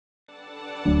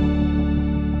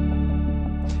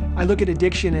I look at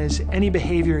addiction as any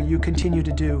behavior you continue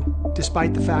to do,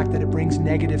 despite the fact that it brings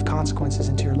negative consequences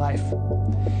into your life.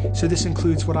 So this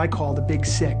includes what I call the big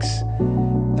six.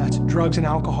 That's drugs and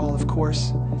alcohol, of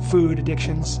course, food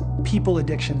addictions, people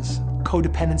addictions,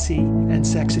 codependency and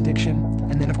sex addiction,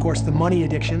 and then of course the money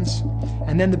addictions,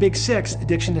 and then the big six,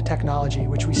 addiction to technology,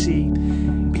 which we see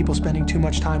people spending too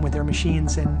much time with their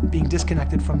machines and being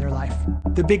disconnected from their life.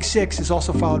 The big six is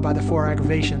also followed by the four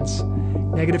aggravations: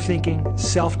 negative thinking,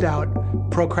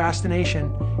 self-doubt,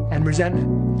 procrastination, and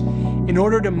resentment. In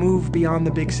order to move beyond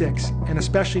the big six, and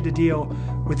especially to deal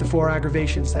with the four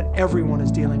aggravations that everyone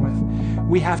is dealing with,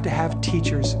 we have to have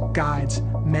teachers, guides,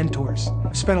 mentors.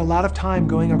 I've spent a lot of time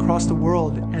going across the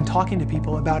world and talking to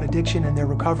people about addiction and their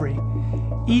recovery.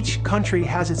 Each country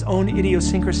has its own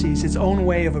idiosyncrasies, its own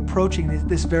way of approaching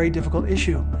this very difficult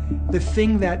issue. The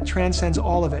thing that transcends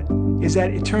all of it is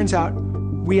that it turns out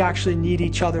we actually need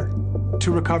each other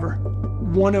to recover.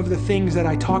 One of the things that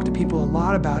I talk to people a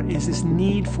lot about is this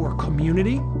need for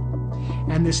community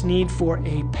and this need for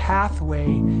a pathway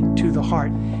to the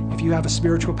heart. If you have a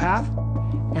spiritual path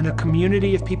and a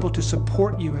community of people to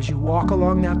support you as you walk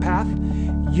along that path,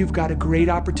 you've got a great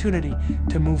opportunity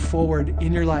to move forward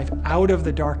in your life out of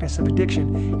the darkness of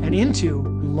addiction and into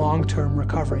long-term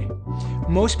recovery.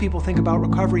 Most people think about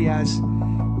recovery as,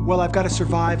 well, I've got to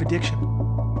survive addiction.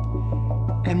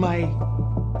 And my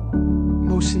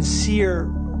most sincere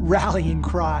rallying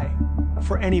cry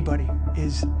for anybody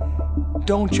is,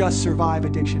 don't just survive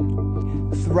addiction.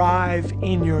 Thrive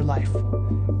in your life.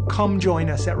 Come join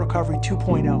us at Recovery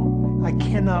 2.0. I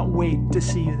cannot wait to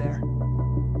see you there.